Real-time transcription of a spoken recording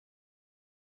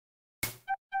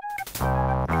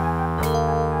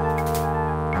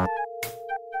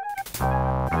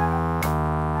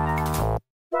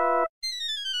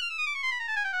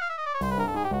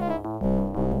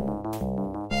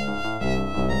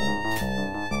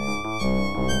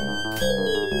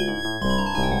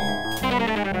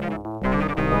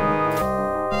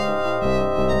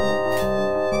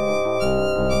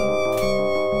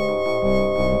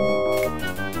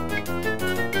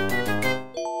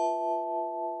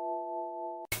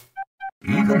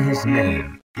Even his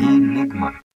name,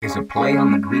 Enigma, is a play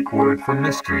on the Greek word for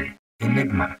mystery,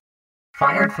 enigma.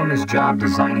 Fired from his job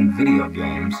designing video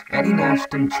games, Eddie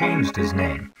Nashton changed his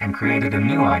name and created a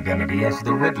new identity as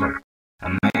the Riddler, a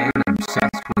man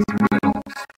obsessed with riddles,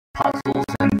 puzzles,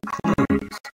 and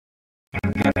clues,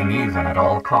 and getting even at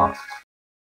all costs.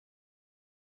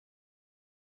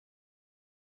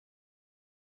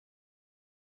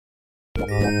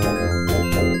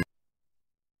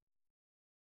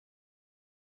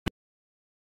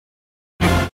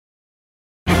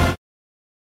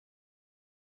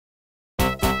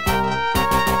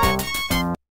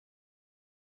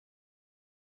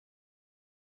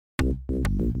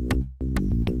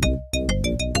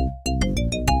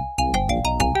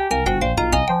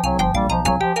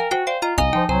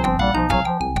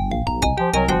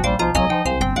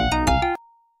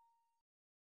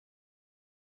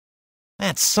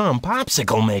 That's some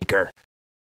popsicle maker.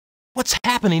 What's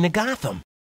happening to Gotham?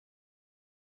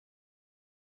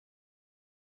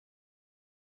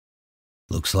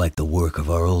 Looks like the work of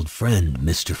our old friend,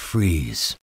 Mr.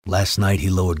 Freeze. Last night he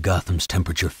lowered Gotham's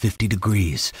temperature 50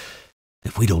 degrees.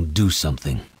 If we don't do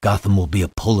something, Gotham will be a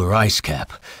polar ice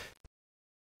cap.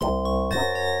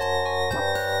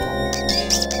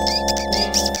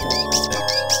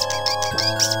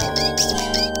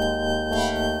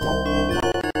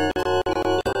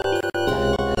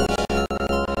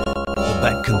 The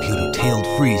Bat computer tailed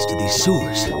Freeze to these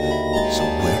sewers. So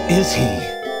where is he?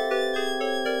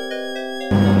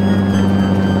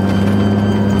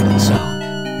 That sound.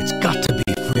 It's got to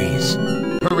be Freeze.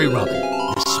 Hurry, Robin.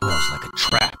 This smells like a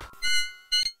trap.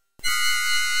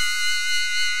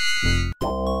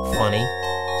 Funny.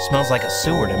 Smells like a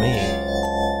sewer to me.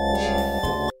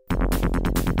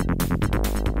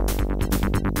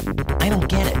 I don't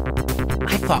get it.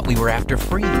 I thought we were after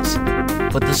Freeze.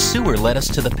 But the sewer led us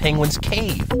to the Penguin's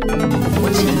cave.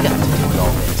 What's he got to do with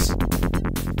all this?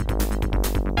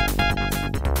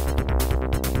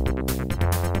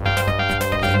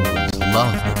 Penguins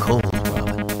love the cold,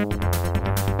 Robin.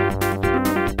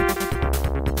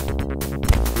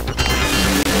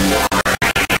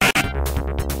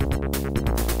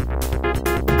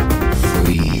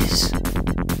 Freeze.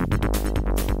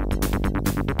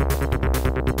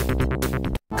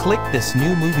 Click this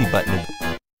new movie button.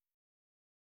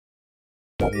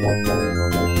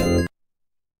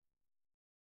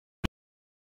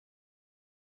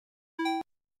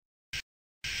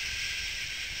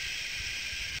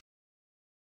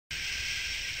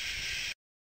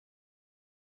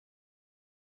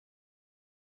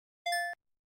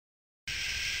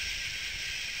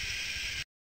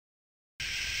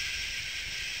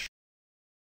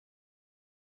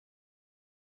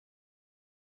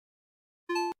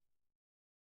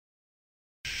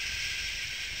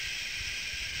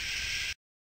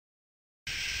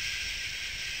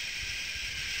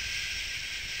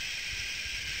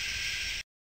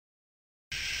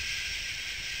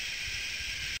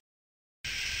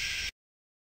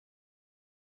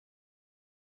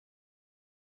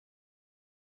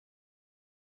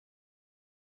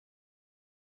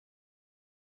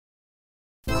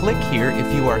 Click here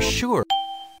if you are sure.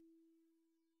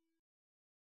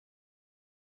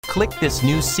 Click this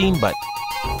new scene button.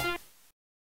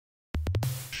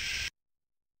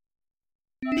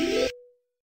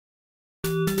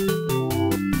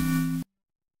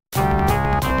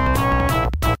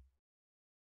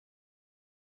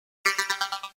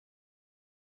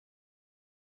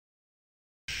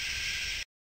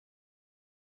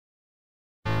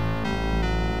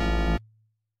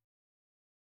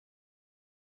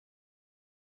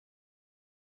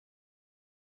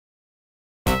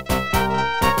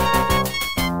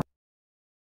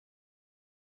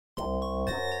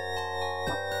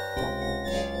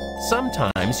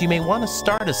 Sometimes you may want to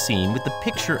start a scene with the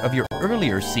picture of your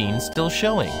earlier scene still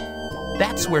showing.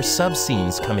 That's where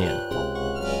sub-scenes come in.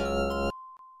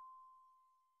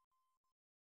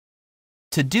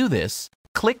 To do this,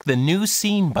 click the New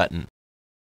Scene button.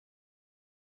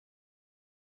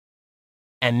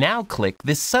 And now click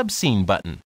this sub-scene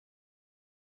button.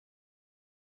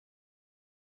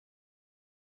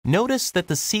 Notice that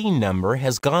the scene number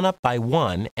has gone up by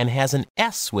 1 and has an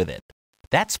S with it.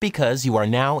 That's because you are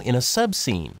now in a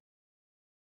sub-scene.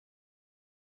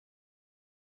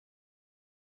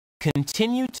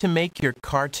 Continue to make your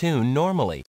cartoon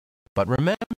normally, but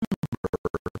remember,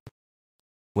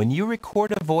 when you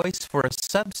record a voice for a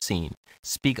sub-scene,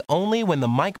 speak only when the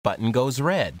mic button goes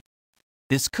red.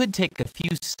 This could take a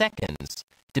few seconds,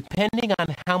 depending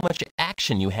on how much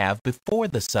action you have before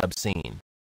the sub-scene.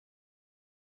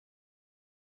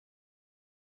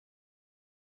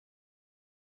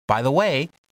 By the way,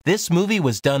 This movie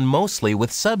was done mostly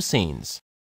with subscenes.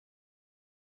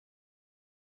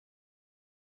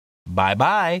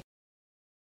 Bye-bye.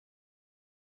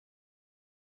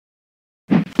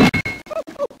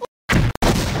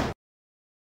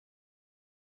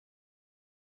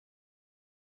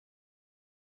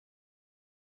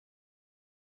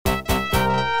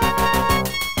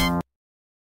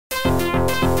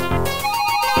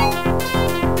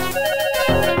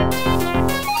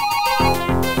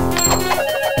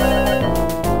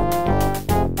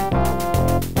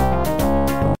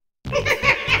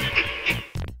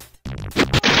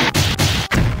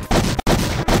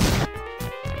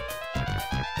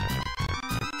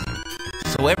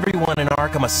 So everyone in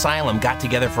Arkham Asylum got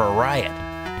together for a riot.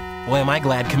 Boy, am I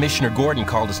glad Commissioner Gordon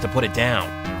called us to put it down.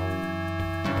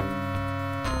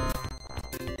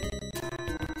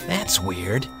 That's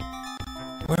weird.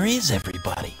 Where is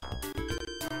everybody?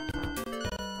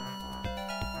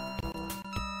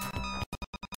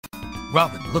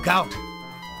 Robin, look out!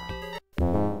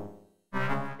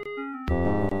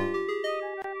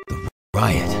 The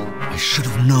riot. I should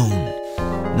have known.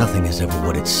 Nothing is ever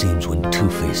what it seems when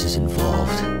Two-Face is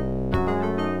involved.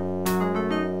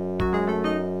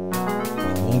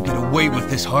 You won't get away with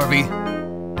this, Harvey.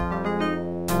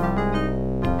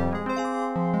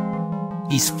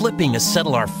 He's flipping to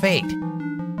settle our fate.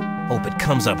 Hope it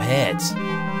comes up heads.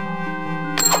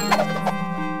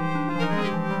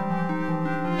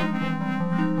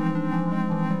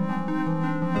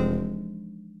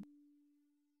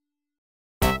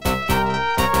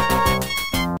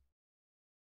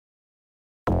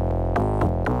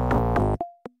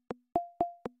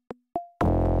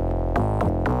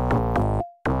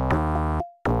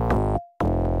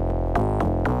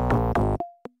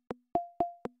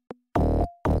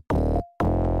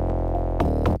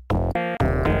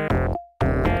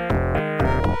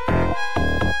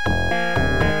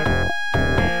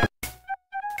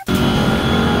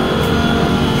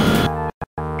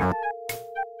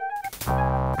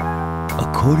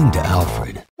 According to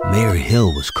Alfred, Mayor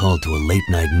Hill was called to a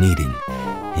late-night meeting.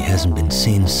 He hasn't been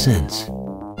seen since.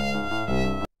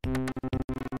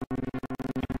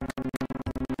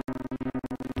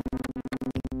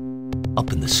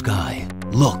 Up in the sky,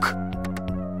 look!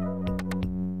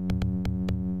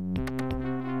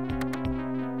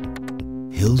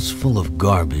 Hill's full of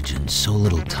garbage and so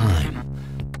little time.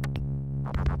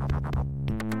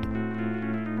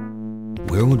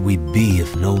 Where would we be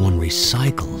if no one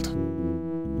recycled?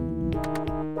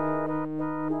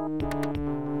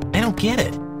 I don't get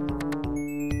it.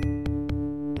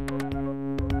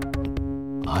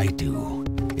 I do.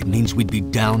 It means we'd be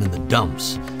down in the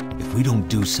dumps. If we don't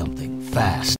do something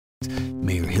fast,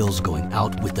 Mayor Hill's going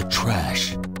out with the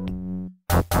trash.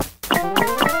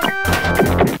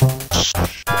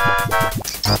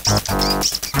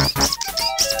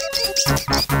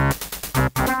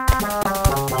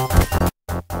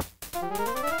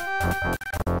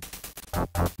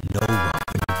 No,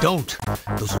 Robin, don't!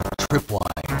 Those are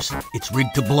tripwires. It's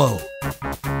rigged to blow.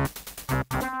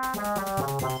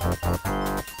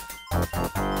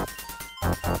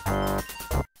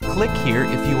 Click here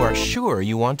if you are sure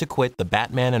you want to quit the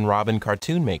Batman and Robin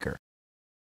Cartoon Maker.